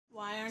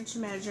aren't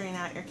you measuring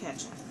out your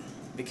ketchup?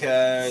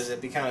 Because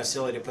it'd be kind of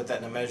silly to put that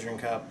in a measuring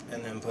cup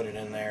and then put it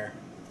in there.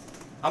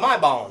 I'm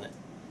eyeballing it.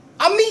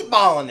 I'm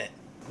meatballing it.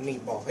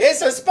 Meatball.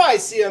 It's a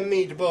spicy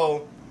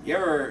meatball. You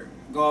ever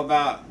go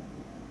about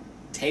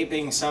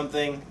taping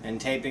something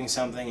and taping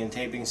something and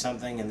taping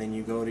something, and then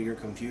you go to your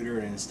computer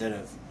and instead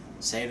of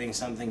saving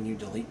something, you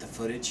delete the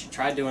footage?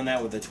 Try doing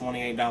that with a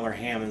 $28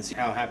 ham and see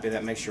how happy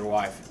that makes your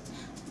wife.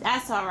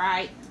 That's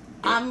alright.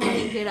 I'm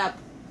going to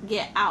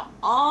get out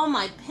all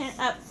my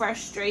pent-up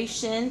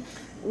frustration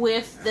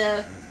with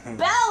the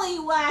belly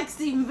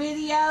waxing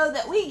video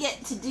that we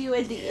get to do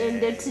at the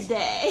end of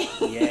today.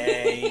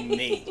 Yay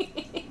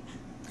me.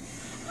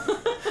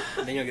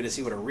 Then you'll get to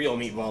see what a real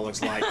meatball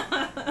looks like.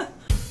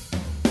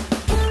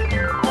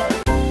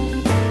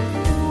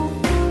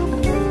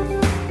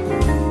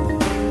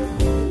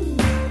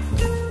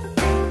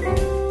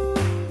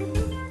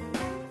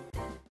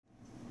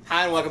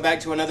 Hi, and welcome back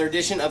to another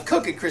edition of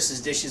Cooking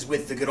Chris's Dishes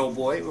with the Good Old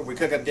Boy, where we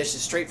cook up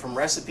dishes straight from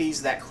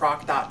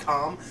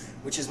recipes.crock.com,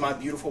 which is my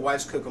beautiful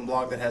wife's cooking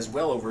blog that has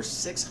well over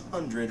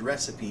 600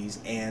 recipes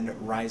and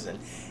rising.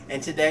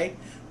 And today,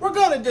 we're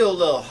going to do a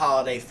little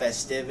holiday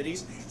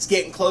festivities. It's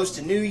getting close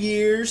to New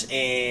Year's,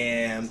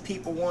 and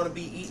people want to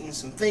be eating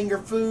some finger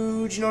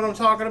foods. You know what I'm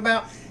talking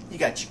about? You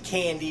got your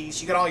candies,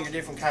 you got all your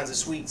different kinds of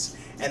sweets,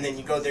 and then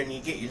you go there and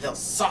you get your little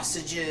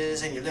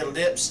sausages and your little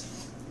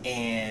dips,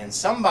 and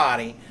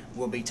somebody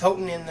will be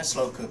toting in the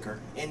slow cooker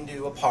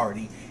into a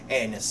party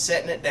and is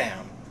setting it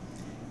down,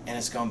 and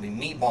it's going to be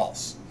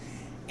meatballs.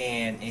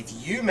 And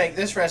if you make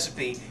this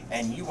recipe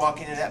and you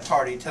walk into that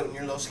party toting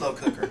your little slow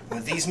cooker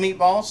with these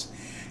meatballs,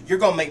 you're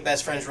going to make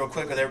best friends real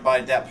quick with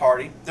everybody at that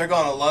party. They're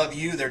going to love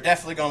you. They're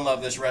definitely going to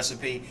love this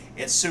recipe.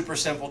 It's super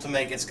simple to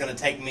make. It's going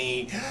to take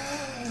me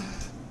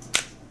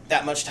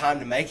that much time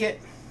to make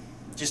it,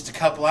 just a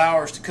couple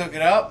hours to cook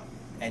it up,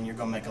 and you're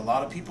going to make a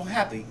lot of people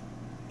happy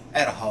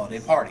at a holiday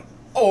party,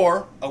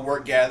 or a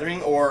work gathering,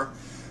 or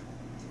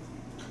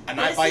a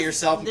night by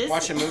yourself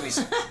watching movies.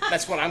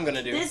 That's what I'm going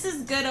to do. This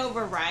is good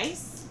over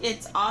rice.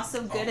 It's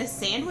also good as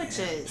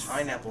sandwiches. Man.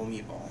 Pineapple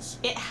meatballs.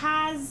 It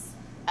has,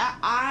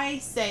 I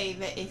say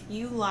that if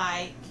you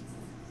like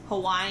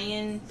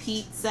Hawaiian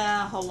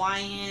pizza,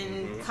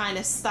 Hawaiian kind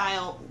of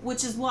style,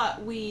 which is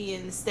what we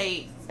in the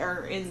state,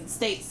 or in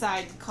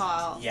stateside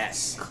call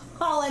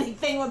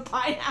anything with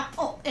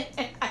pineapple in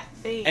it, I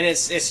think. And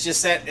it's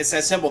just that, it's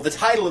that simple. The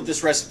title of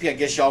this recipe, I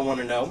guess y'all want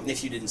to know,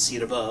 if you didn't see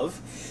it above,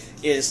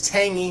 is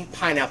Tangy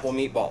Pineapple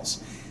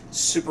Meatballs.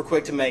 Super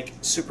quick to make,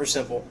 super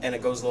simple, and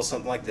it goes a little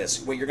something like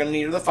this. What you're going to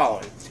need are the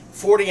following: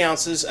 40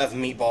 ounces of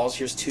meatballs.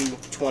 Here's two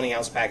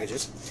 20-ounce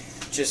packages.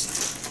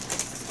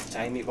 Just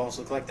tiny meatballs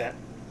look like that.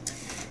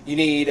 You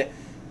need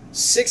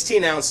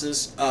 16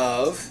 ounces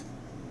of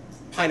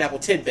pineapple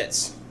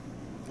tidbits.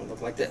 They'll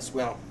look like this.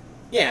 Well,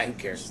 yeah, who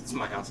cares? It's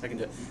my house. I can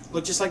do it.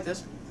 Look just like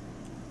this.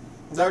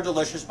 They're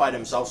delicious by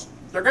themselves.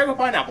 They're great with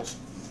pineapples.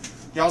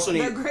 You also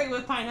need... They're great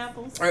with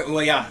pineapples?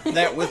 Well, yeah.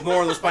 With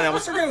more of those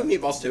pineapples. They're great with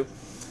meatballs, too.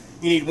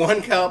 You need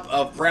 1 cup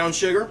of brown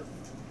sugar,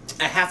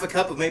 a half a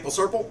cup of maple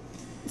syrup,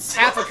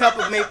 half a cup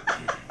of maple...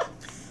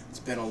 It's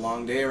been a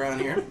long day around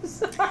here.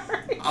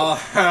 Sorry.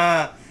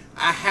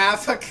 A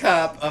half a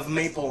cup of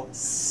maple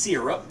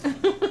syrup,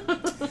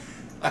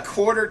 a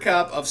 1/4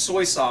 cup of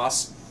soy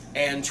sauce,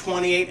 and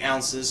 28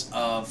 ounces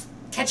of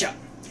ketchup.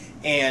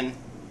 And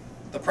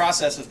the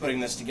process of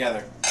putting this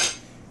together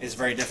is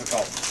very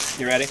difficult.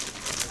 You ready?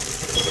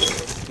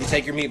 You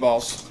take your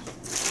meatballs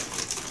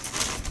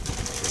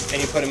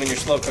and you put them in your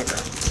slow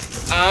cooker.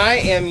 I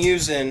am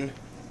using,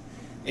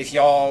 if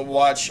y'all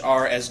watch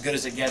our As Good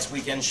As It Gets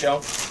weekend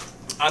show,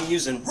 I'm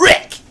using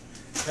Rick.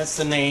 That's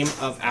the name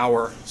of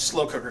our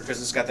slow cooker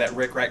because it's got that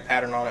Rick Rack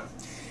pattern on it,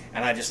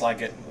 and I just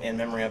like it in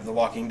memory of The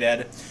Walking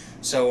Dead.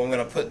 So I'm going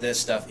to put this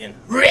stuff in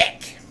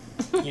Rick.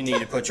 You need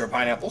to put your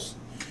pineapples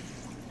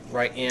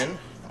right in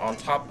on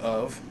top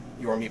of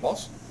your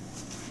meatballs.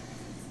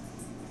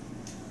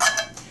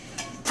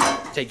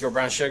 Take your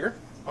brown sugar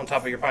on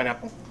top of your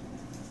pineapple.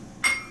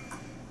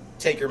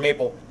 Take your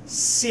maple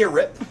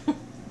syrup.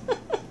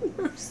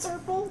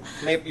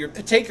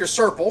 Take your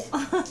syrup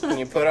and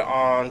you put it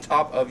on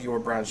top of your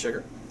brown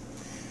sugar.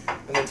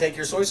 And then take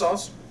your soy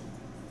sauce,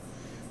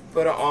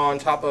 put it on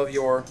top of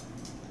your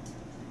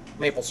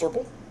maple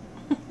syrup.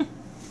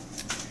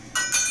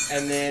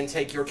 And then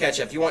take your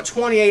ketchup. You want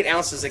 28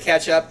 ounces of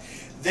ketchup.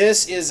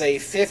 This is a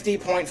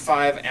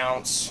 50.5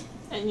 ounce.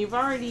 And you've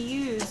already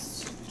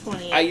used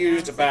 28 I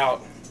used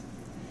about...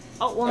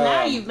 Oh, well,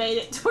 now you've made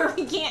it to where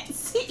we can't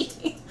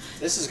see.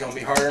 This is going to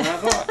be harder than I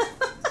thought.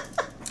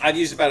 I've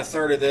used about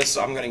 1/3 of this,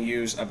 so I'm going to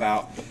use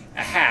about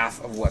a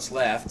half of what's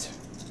left.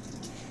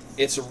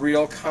 It's a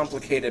real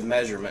complicated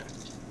measurement.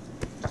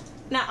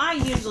 Now, I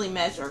usually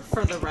measure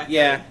for the record.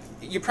 Yeah,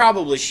 you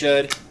probably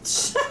should.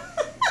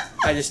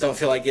 I just don't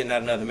feel like getting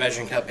out another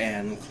measuring cup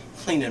and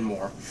cleaning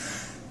more.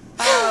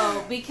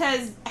 Oh,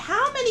 because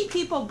how many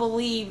people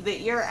believe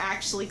that you're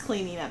actually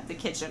cleaning up the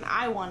kitchen?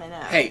 I want to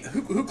know. Hey,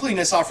 who cleaned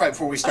this off right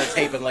before we start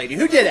taping, lady?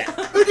 Who did it?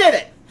 Who did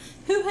it?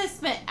 Who has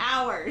spent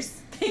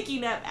hours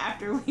picking up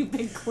after we've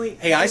been clean.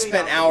 Hey, I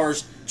spent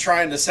hours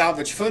trying to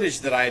salvage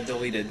footage that I had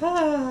deleted.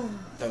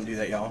 Don't do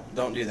that, y'all.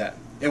 Don't do that.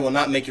 It will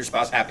not make your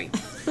spouse happy.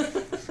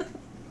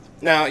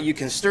 Now, you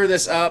can stir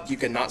this up. You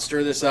can not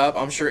stir this up.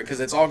 I'm sure because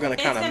it's all going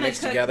to kind of mix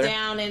together. It's going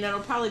to cook down, and it'll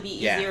probably be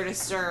easier to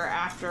stir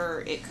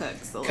after it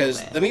cooks a little bit.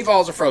 Because the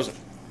meatballs are frozen,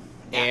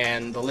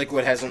 and the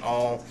liquid hasn't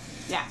all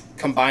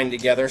combined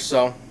together.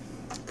 So,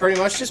 pretty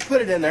much just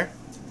put it in there.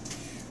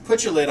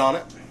 Put your lid on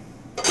it.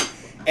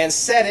 And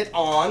set it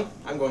on.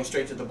 I'm going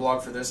straight to the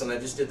blog for this, and I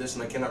just did this,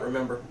 and I cannot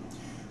remember.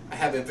 I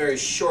have a very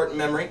short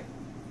memory.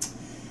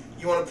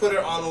 You want to put it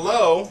on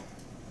low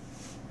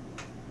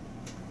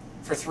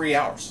for 3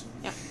 hours.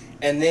 Yep.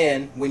 And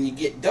then when you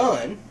get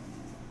done,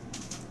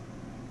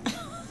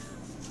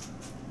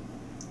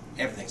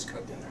 everything's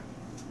cooked in there.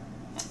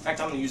 In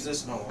fact, I'm going to use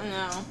this. No.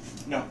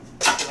 No.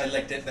 I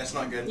licked it. That's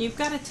not good. You've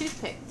got a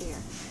toothpick there.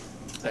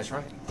 That's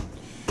right.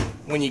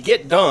 When you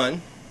get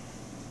done,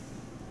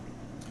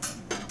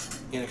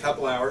 in a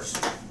couple hours,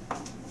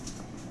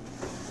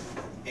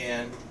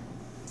 and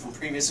from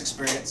previous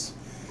experience,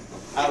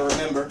 I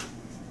remember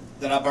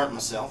that I burnt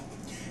myself,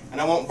 and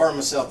I won't burn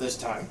myself this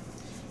time.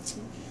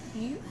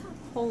 You have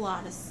a whole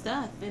lot of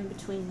stuff in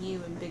between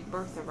you and Big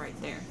Bertha right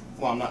there.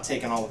 Well, I'm not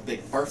taking all of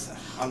Big Bertha.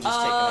 I'm just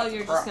taking up the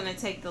you're crop. just going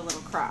to take the little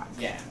crop.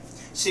 Yeah.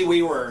 See,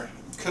 we were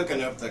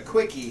cooking up the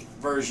quickie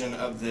version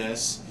of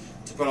this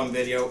to put on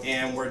video,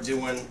 and we're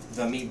doing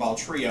the meatball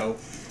trio,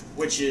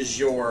 which is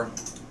your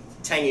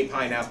tangy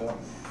pineapple,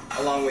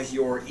 along with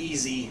your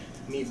easy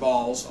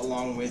meatballs,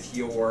 along with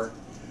your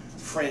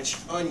French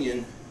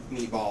onion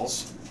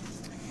meatballs.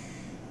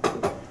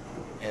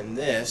 And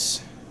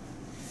this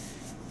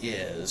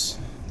is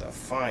the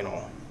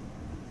final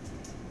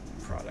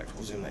product.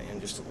 We'll zoom that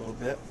in just a little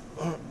bit.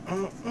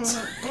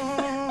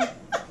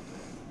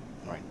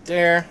 Right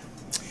there.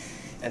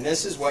 And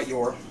this is what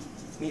your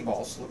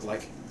meatballs look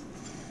like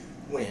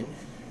when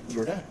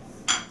you're done.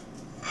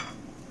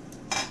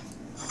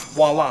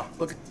 Voila.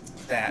 Look at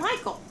that.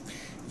 Michael.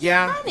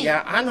 Yeah, Honey.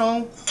 yeah, I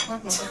know.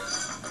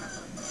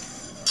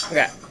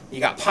 Okay, you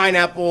got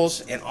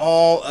pineapples, and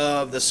all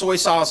of the soy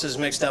sauce is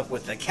mixed up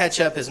with the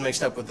ketchup, is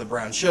mixed up with the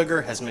brown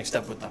sugar, has mixed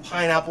up with the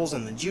pineapples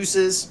and the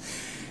juices.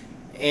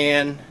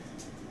 And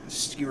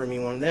skewer me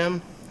one of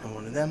them and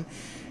one of them.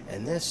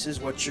 And this is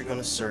what you're going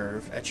to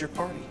serve at your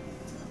party.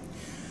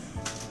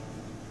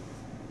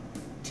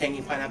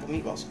 Tangy pineapple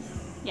meatballs.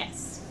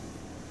 Yes.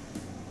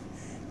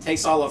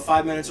 Takes all of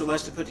 5 minutes or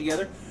less to put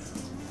together.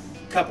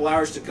 A couple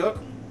hours to cook.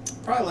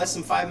 Probably less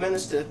than 5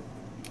 minutes to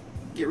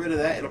get rid of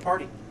that at a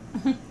party.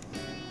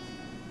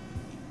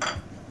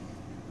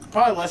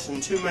 Probably less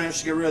than 2 minutes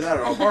to get rid of that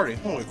at a party.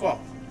 Holy cow.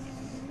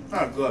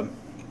 Oh, good.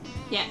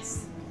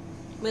 Yes.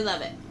 We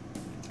love it.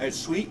 It's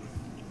sweet.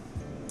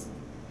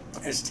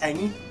 It's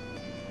tangy.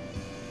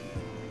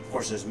 Of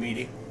course, it's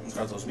meaty. It's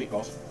got those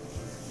meatballs.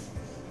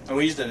 And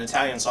we used an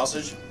Italian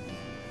sausage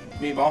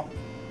meatball.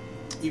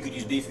 You could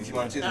use beef if you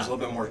wanted to. There's a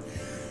little bit more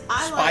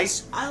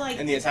spice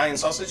in the Italian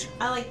sausage.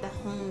 I like the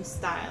home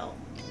style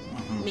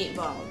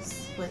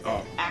meatballs with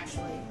it,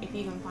 actually, if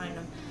you can find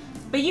them.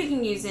 But you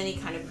can use any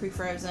kind of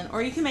pre-frozen,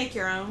 or you can make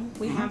your own.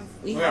 We have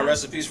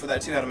recipes for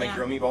that too, how to make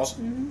your own meatballs.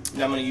 And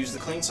I'm going to use the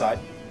clean side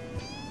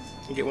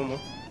and get one more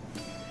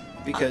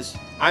because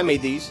I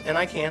made these and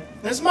I can.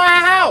 It's my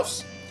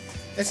house.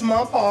 It's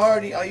my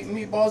party. I eat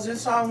meatballs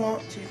if I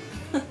want to.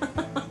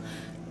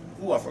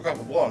 Ooh, I forgot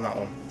to blow on that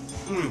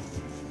one.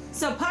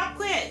 So pop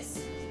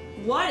quiz.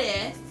 What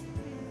if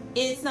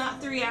it's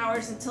not 3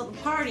 hours until the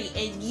party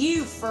and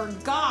you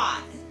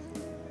forgot?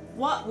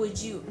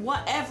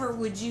 Whatever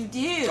would you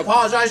do?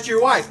 Apologize to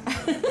your wife.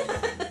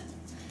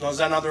 No, is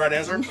that not the right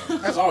answer?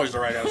 That's always the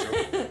right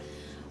answer.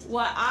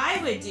 What I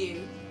would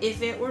do,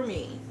 if it were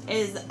me,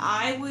 is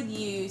I would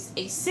use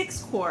a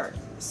 6-quart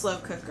slow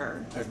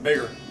cooker. That's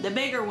bigger. The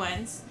bigger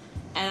ones.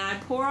 And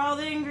I'd pour all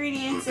the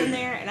ingredients in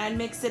there and I'd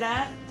mix it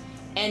up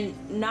and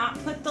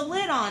not put the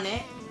lid on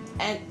it.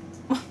 And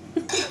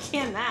you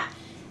can that.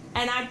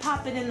 And I'd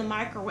pop it in the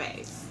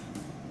microwave.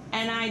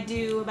 And I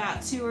do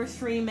about 2 or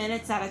 3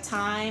 minutes at a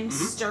time,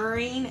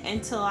 stirring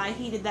until I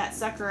heated that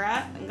sucker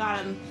up and got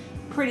them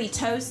pretty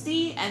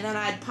toasty. And then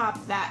I'd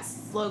pop that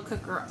slow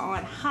cooker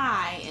on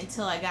high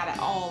until I got it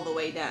all the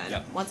way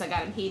done. Once I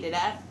got them heated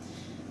up.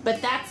 But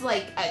that's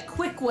like a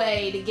quick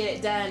way to get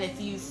it done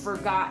if you've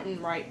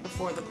forgotten right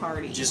before the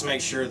party. Just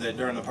make sure that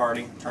during the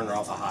party, turn it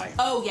off a high.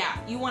 Oh yeah,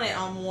 you want it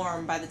on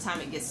warm by the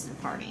time it gets to the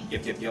party.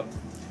 Yep.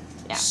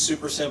 Yeah.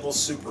 Super simple,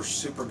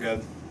 super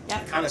good.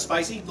 Yep. Kind of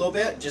spicy a little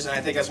bit. Just,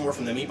 I think that's more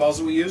from the meatballs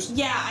that we used.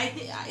 Yeah,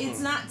 it's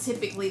not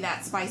typically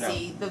that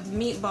spicy. No. The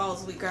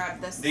meatballs we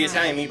grabbed this time. The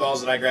Italian meatballs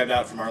that I grabbed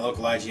out from our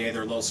local IGA,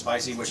 they're a little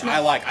spicy, which I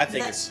like. I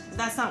think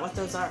that's not what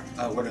those are.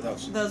 What are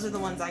those? Those are the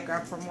ones I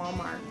grabbed from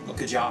Walmart. Well,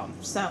 good job.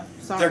 So,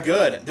 sorry. They're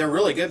good. They're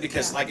really good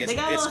because like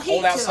it's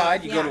cold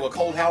outside. You go to a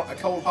cold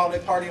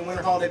holiday party, a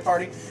winter holiday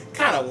party,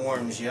 kind of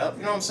warms you up.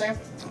 You know what I'm saying?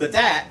 But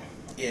that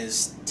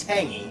is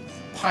tangy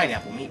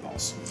pineapple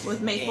meatballs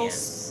with maple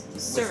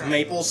syrup. With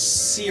maple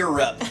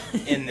syrup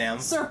in them.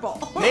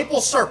 Sirple.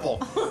 Maple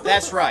syrup.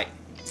 That's right.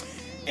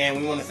 And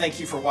we want to thank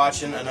you for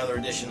watching another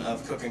edition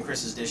of Cooking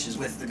Chris's Dishes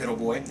with the Good Old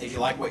Boy. If you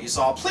like what you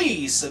saw,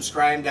 please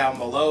subscribe down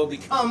below.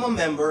 Become a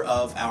member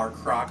of our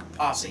Crock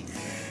Posse.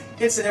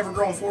 It's an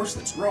ever-growing force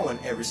that's growing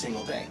every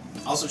single day.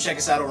 Also check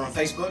us out over on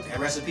Facebook at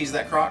Recipes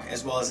That Crock,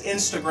 as well as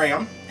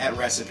Instagram at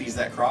Recipes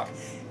That Crock,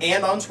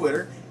 and on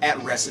Twitter at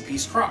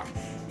Recipes Crock.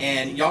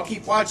 And y'all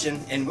keep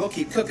watching, and we'll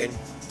keep cooking,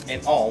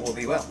 and all will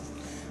be well.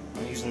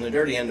 I'm using the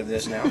dirty end of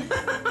this now.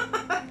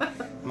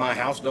 My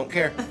house don't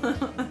care.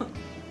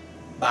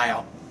 Bye,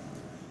 y'all.